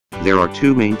There are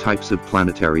two main types of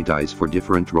planetary dies for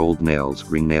different rolled nails: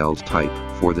 ring nails type,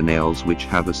 for the nails which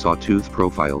have a sawtooth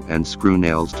profile, and screw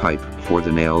nails type, for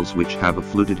the nails which have a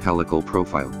fluted helical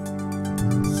profile.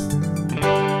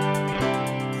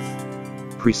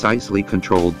 Precisely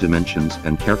controlled dimensions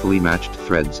and carefully matched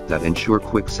threads that ensure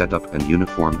quick setup and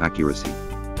uniform accuracy.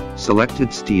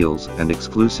 Selected steels and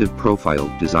exclusive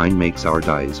profile design makes our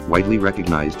dies widely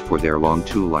recognized for their long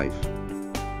tool life.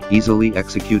 Easily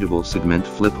executable segment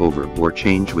flip over or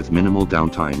change with minimal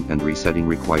downtime and resetting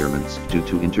requirements due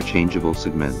to interchangeable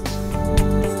segments.